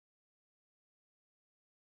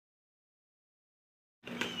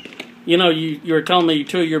You know, you were telling me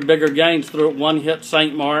two of your bigger games threw it one hit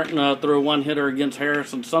St. Martin, threw a one hitter against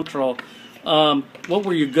Harrison Central. What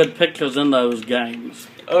were your good pitches in those games?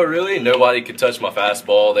 Oh, really? Nobody could touch my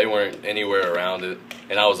fastball. They weren't anywhere around it.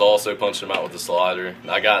 And I was also punching them out with the slider.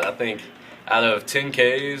 I got, I think, out of 10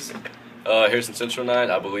 Ks, Harrison Central night,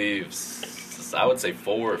 I believe, I would say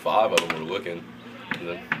 4 or 5 of them were looking.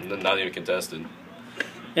 Not even contested.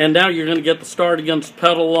 And now you're going to get the start against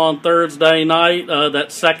Petal on Thursday night,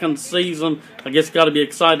 that second season. I guess you got to be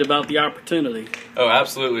excited about the opportunity. Oh,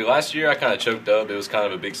 absolutely. Last year I kind of choked up. It was kind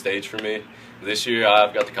of a big stage for me. This year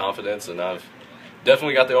I've got the confidence and I've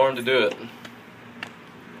definitely got the arm to do it.